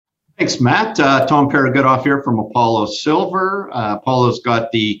Thanks, Matt. Tom Paragodoff here from Apollo Silver. Apollo's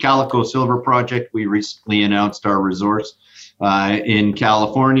got the Calico Silver Project. We recently announced our resource in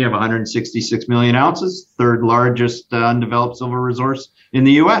California of 166 million ounces, third largest undeveloped silver resource in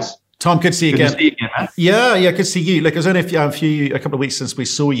the U.S. Tom, good to see you again. Good to see you again, Matt. Yeah, good to see you. Look, it was only a couple of weeks since we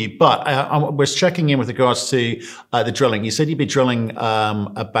saw you, but I was checking in with regards to the drilling. You said you'd be drilling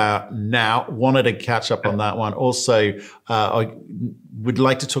about now. Wanted to catch up on that one. Also, I would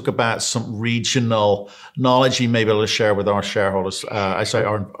like to talk about some regional knowledge you may be able to share with our shareholders. Our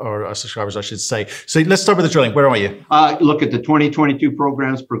subscribers, I should say. So let's start with the drilling. Where are you? Look at the 2022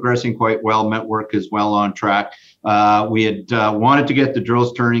 program's progressing quite well. Network is well on track. We had wanted to get the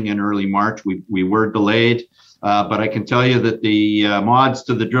drills turning in early March. We were delayed, but I can tell you that the mods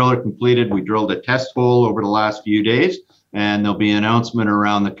to the drill are completed. We drilled a test hole over the last few days, and there'll be an announcement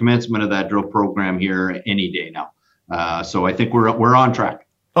around the commencement of that drill program here any day now. So I think we're on track.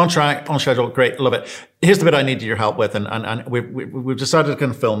 On track, on schedule. Great, love it. Here's the bit I need your help with, and we've decided to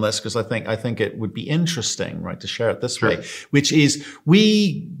kind of film this because I think it would be interesting, right, to share it this way, which is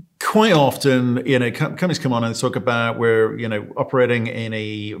we quite often, companies come on and talk about we're, operating in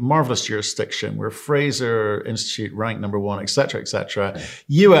a marvelous jurisdiction. We're Fraser Institute ranked number one, et cetera, et cetera.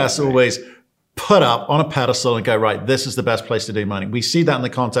 US always put up on a pedestal and go, right, this is the best place to do mining. We see that in the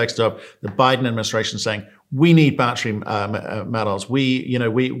context of the Biden administration saying, we need battery metals.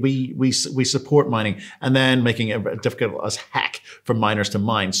 We support mining, and then making it difficult as heck for miners to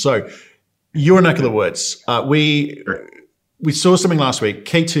mine. So your neck of the woods, we saw something last week.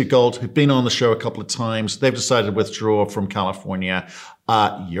 K2 Gold, who've been on the show a couple of times, they've decided to withdraw from California.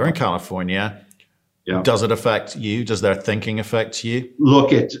 You're in California. Yeah. Does it affect you? Does their thinking affect you?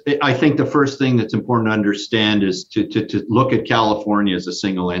 Look, I think the first thing that's important to understand is to look at California as a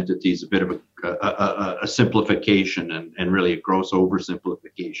single entity is a bit of a simplification and really a gross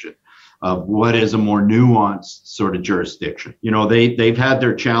oversimplification of what is a more nuanced sort of jurisdiction. They've had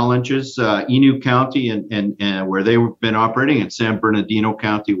their challenges. Inyo County and where they've been operating, and San Bernardino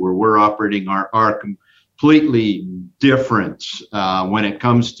County where we're operating are completely different when it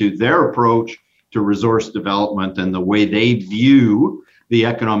comes to their approach to resource development and the way they view the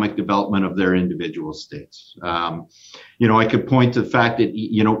economic development of their individual states. I could point to the fact that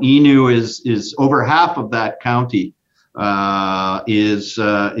Inyo is over half of that county is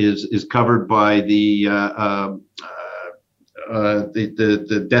covered by the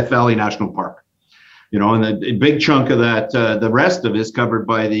Death Valley National Park. And a big chunk of that, the rest of it is covered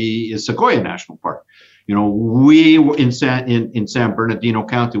by the Sequoia National Park. We in San Bernardino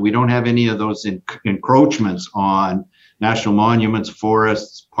County, we don't have any of those encroachments on national monuments,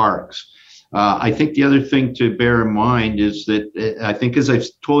 forests, parks. I think the other thing to bear in mind is that I think, as I've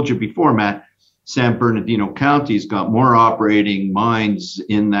told you before, Matt, San Bernardino County's got more operating mines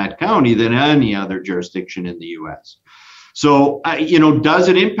in that county than any other jurisdiction in the U.S. So, does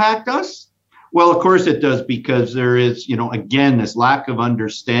it impact us? Well, of course it does, because there is, again, this lack of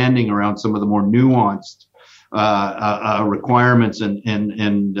understanding around some of the more nuanced requirements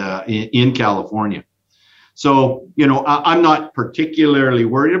in California. So, I'm not particularly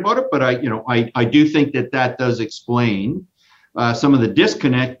worried about it, but I do think that does explain some of the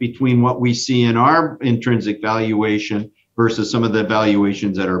disconnect between what we see in our intrinsic valuation versus some of the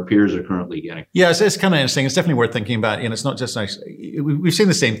valuations that our peers are currently getting. Yeah, it's kind of interesting. It's definitely worth thinking about. It's not just nice. We've seen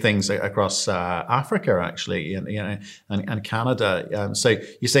the same things across Africa, actually, and Canada. So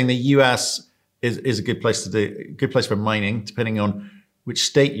you're saying the US is a good place for mining, depending on which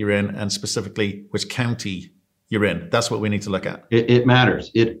state you're in and specifically which county you're in. That's what we need to look at. It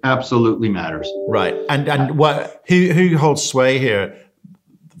matters. It absolutely matters. Right. And who holds sway here?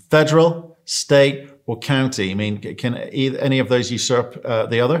 Federal, state, or county? I mean, can any of those usurp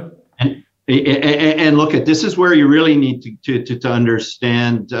the other? And look, this is where you really need to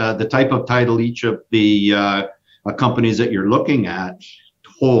understand the type of title each of the companies that you're looking at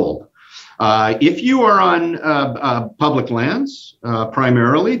hold. If you are on public lands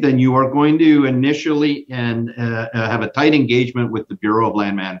primarily, then you are going to initially have a tight engagement with the Bureau of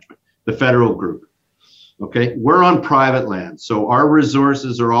Land Management, the federal group. Okay, we're on private land, so our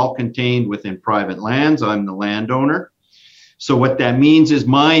resources are all contained within private lands. I'm the landowner. So what that means is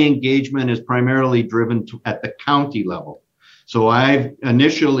my engagement is primarily driven at the county level. So I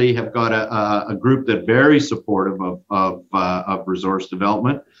initially have got a group that's very supportive of resource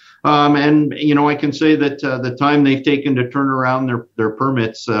development. And, I can say that the time they've taken to turn around their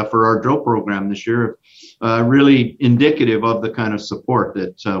permits for our drill program this year, really indicative of the kind of support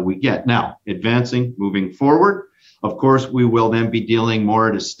that we get. Now, moving forward, Of course, we will then be dealing more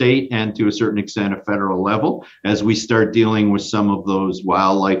at a state and to a certain extent a federal level as we start dealing with some of those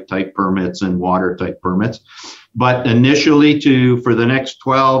wildlife type permits and water type permits. But initially, for the next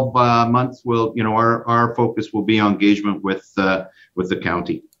 12 months, our focus will be on engagement with the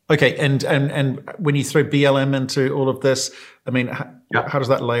county. Okay, and when you throw BLM into all of this, I mean, how does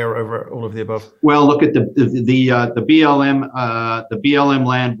that layer over all of the above? Well, look at the BLM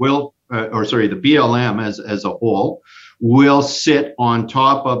land will, the BLM as a whole will sit on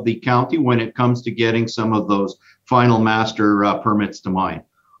top of the county when it comes to getting some of those final master permits to mine.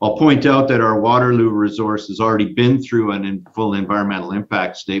 I'll point out that our Waterloo resource has already been through a full environmental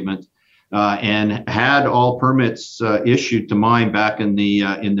impact statement and had all permits issued to mine back in the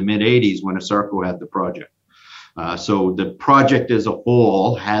mid 80s when ASARCO had the project. So the project as a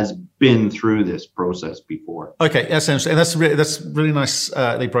whole has been through this process before. Okay, that's interesting. And that's really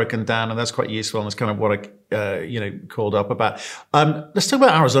nicely broken down, and that's quite useful. And that's kind of what I called up about. Let's talk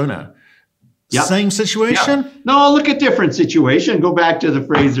about Arizona. Yep. Same situation? Yep. No, look at different situation. Go back to the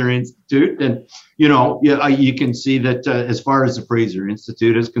Fraser Institute, and you can see that as far as the Fraser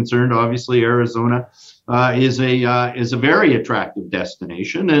Institute is concerned, obviously Arizona is a very attractive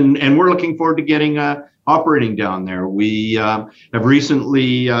destination, and we're looking forward to getting operating down there. We have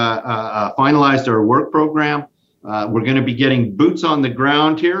recently finalized our work program. We're going to be getting boots on the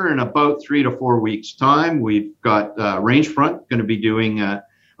ground here in about 3 to 4 weeks' time. We've got Rangefront going to be doing.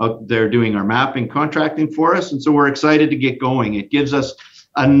 They're doing our mapping, contracting for us, and so we're excited to get going. It gives us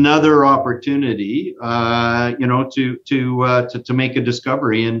another opportunity, to make a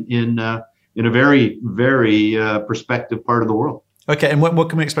discovery in a very, very prospective part of the world. Okay, and what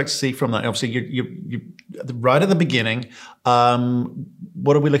can we expect to see from that? Obviously, you right at the beginning.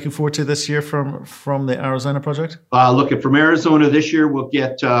 What are we looking forward to this year from the Arizona project? From Arizona this year, we'll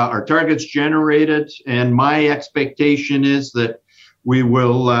get our targets generated, and my expectation is that we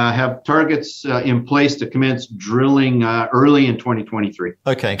will have targets in place to commence drilling early in 2023.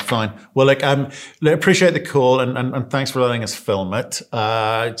 Okay, fine. Well, appreciate the call and thanks for letting us film it.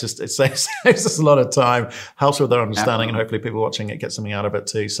 It saves us a lot of time, helps with our understanding, and hopefully people watching it get something out of it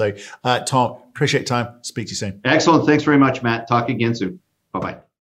too. So, Tom, appreciate your time. Speak to you soon. Excellent. Thanks very much, Matt. Talk again soon. Bye-bye.